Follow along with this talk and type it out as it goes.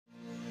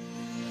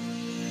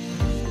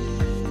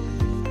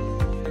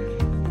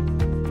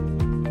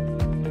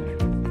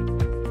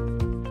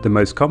The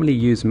most commonly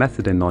used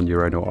method in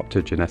non-neuronal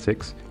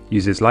optogenetics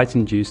uses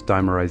light-induced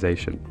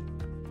dimerization.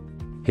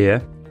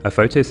 Here, a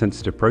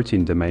photosensitive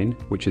protein domain,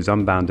 which is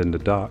unbound in the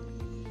dark,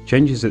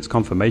 changes its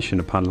conformation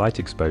upon light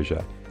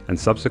exposure and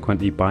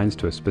subsequently binds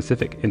to a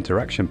specific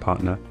interaction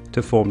partner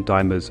to form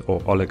dimers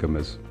or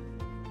oligomers.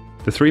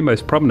 The three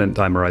most prominent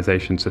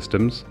dimerization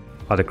systems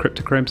are the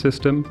cryptochrome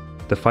system,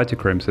 the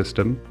phytochrome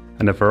system,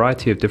 and a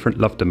variety of different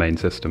love domain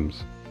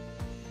systems.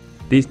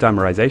 These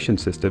dimerization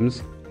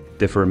systems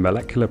differ in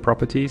molecular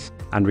properties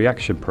and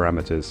reaction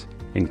parameters,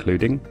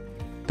 including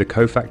the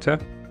cofactor,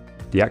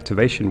 the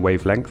activation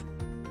wavelength,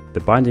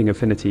 the binding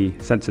affinity,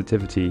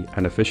 sensitivity,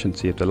 and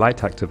efficiency of the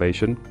light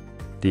activation,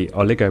 the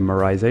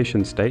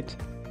oligomerization state,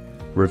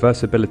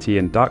 reversibility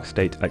in dark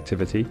state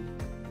activity,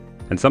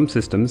 and some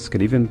systems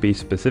can even be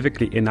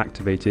specifically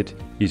inactivated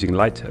using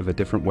light of a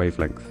different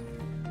wavelength.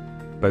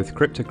 Both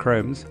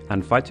cryptochromes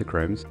and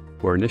phytochromes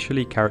were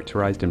initially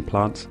characterized in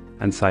plants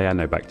and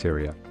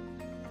cyanobacteria.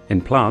 In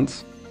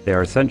plants, they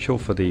are essential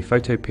for the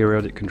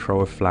photoperiodic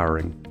control of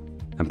flowering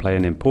and play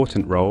an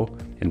important role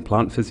in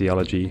plant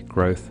physiology,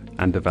 growth,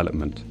 and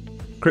development.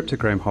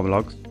 Cryptochrome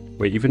homologs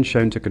were even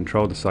shown to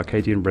control the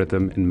circadian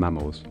rhythm in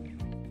mammals.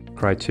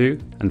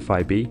 Cry2 and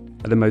Phi-B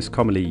are the most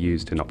commonly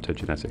used in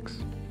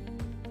optogenetics.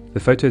 The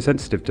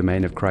photosensitive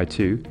domain of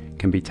Cry2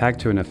 can be tagged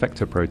to an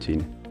effector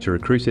protein to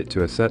recruit it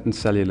to a certain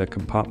cellular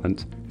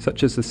compartment,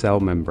 such as the cell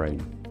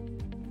membrane.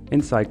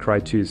 Inside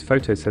Cry2's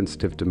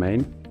photosensitive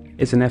domain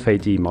is an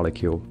FAD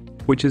molecule,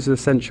 which is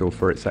essential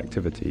for its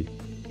activity.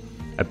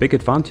 A big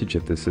advantage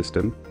of this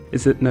system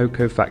is that no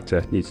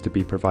cofactor needs to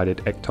be provided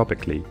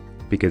ectopically,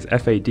 because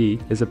FAD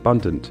is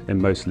abundant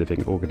in most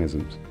living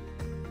organisms.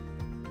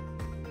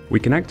 We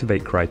can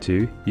activate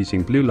Cry2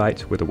 using blue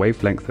light with a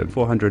wavelength of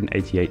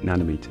 488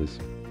 nanometers.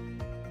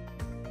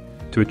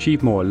 To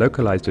achieve more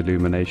localized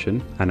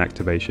illumination and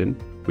activation,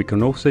 we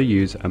can also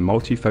use a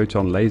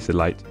multi-photon laser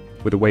light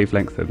with a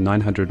wavelength of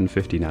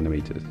 950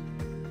 nanometers.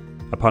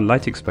 Upon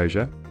light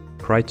exposure,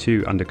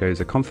 Cry2 undergoes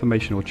a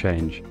conformational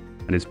change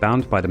and is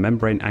bound by the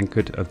membrane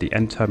anchored of the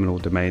N-terminal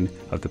domain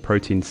of the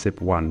protein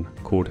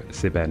CYP1 called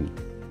CYPN.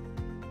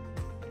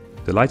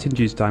 The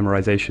light-induced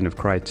dimerization of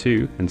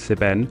Cry2 and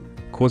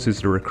CYPN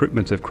causes the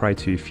recruitment of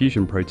Cry2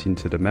 fusion protein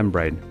to the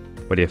membrane,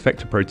 where the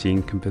effector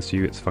protein can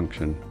pursue its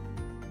function.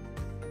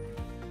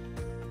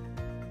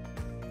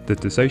 The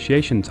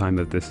dissociation time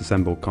of this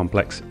assembled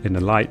complex in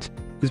the light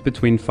is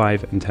between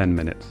 5 and 10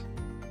 minutes.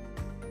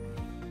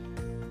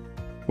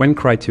 When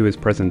Cry2 is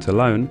present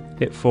alone,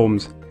 it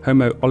forms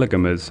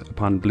homo-oligomers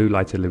upon blue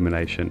light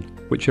illumination,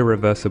 which are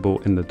reversible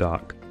in the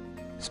dark.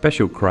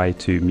 Special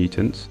Cry2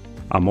 mutants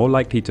are more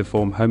likely to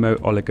form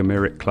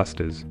homo-oligomeric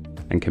clusters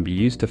and can be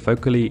used to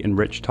focally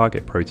enrich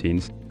target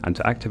proteins and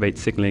to activate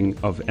signaling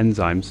of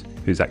enzymes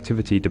whose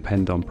activity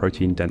depend on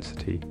protein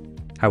density.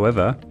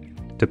 However,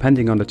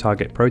 depending on the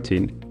target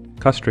protein,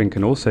 clustering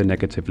can also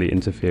negatively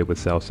interfere with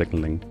cell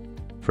signaling,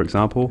 for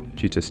example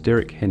due to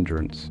steric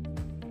hindrance.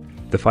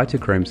 The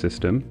phytochrome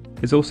system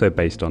is also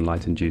based on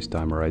light-induced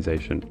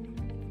dimerization.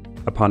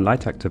 Upon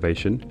light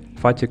activation,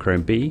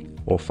 phytochrome B,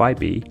 or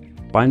Phi-B,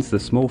 binds the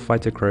small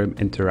phytochrome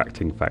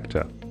interacting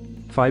factor.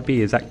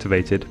 Phi-B is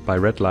activated by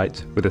red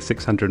light with a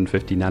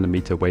 650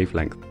 nanometer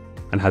wavelength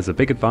and has a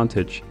big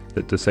advantage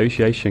that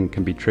dissociation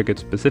can be triggered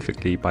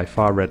specifically by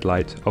far red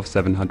light of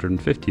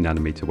 750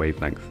 nanometer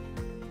wavelength.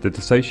 The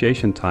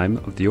dissociation time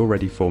of the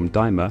already formed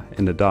dimer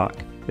in the dark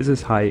is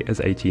as high as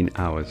 18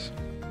 hours.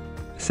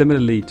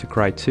 Similarly to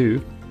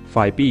Cry2,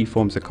 Phi-B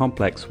forms a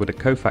complex with a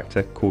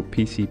cofactor called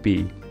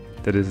PCB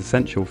that is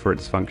essential for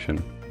its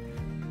function.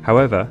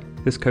 However,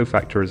 this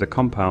cofactor is a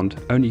compound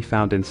only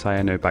found in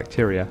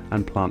cyanobacteria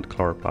and plant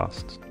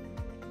chloroplasts.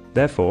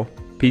 Therefore,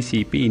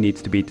 PCB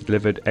needs to be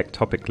delivered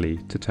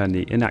ectopically to turn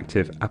the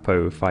inactive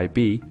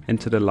apo-Phi-B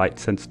into the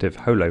light-sensitive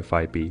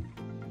holo-Phi-B.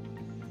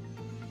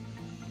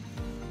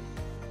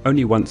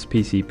 Only once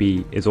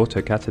PCB is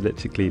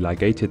autocatalytically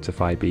ligated to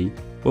Phi-B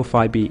will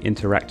Phi-B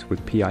interact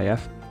with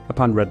PIF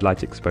upon red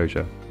light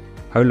exposure.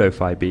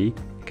 Holo-Phi-B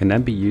can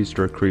then be used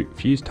to recruit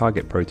fused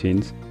target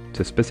proteins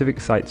to specific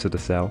sites of the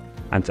cell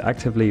and to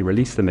actively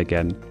release them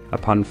again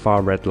upon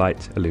far red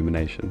light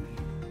illumination.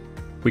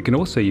 We can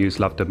also use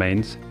love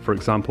domains, for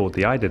example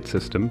the iLID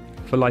system,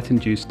 for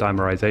light-induced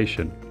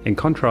dimerization. In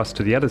contrast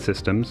to the other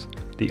systems,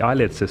 the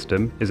iLID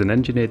system is an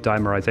engineered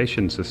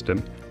dimerization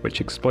system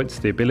which exploits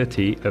the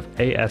ability of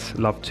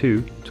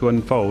AS-LOVE2 to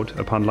unfold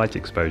upon light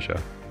exposure.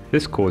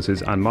 This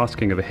causes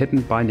unmasking of a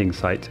hidden binding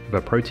site of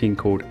a protein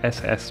called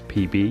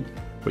SSPB,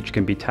 which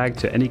can be tagged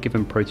to any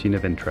given protein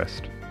of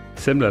interest.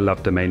 Similar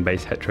love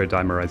domain-based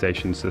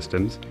heterodimerization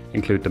systems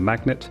include the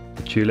magnet,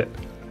 the tulip,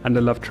 and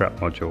the love trap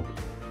module.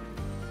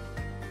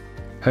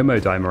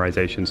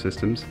 Homo-dimerization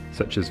systems,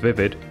 such as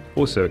Vivid,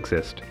 also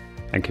exist,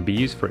 and can be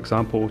used for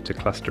example to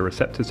cluster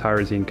receptor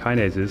tyrosine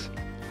kinases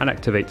and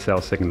activate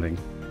cell signaling.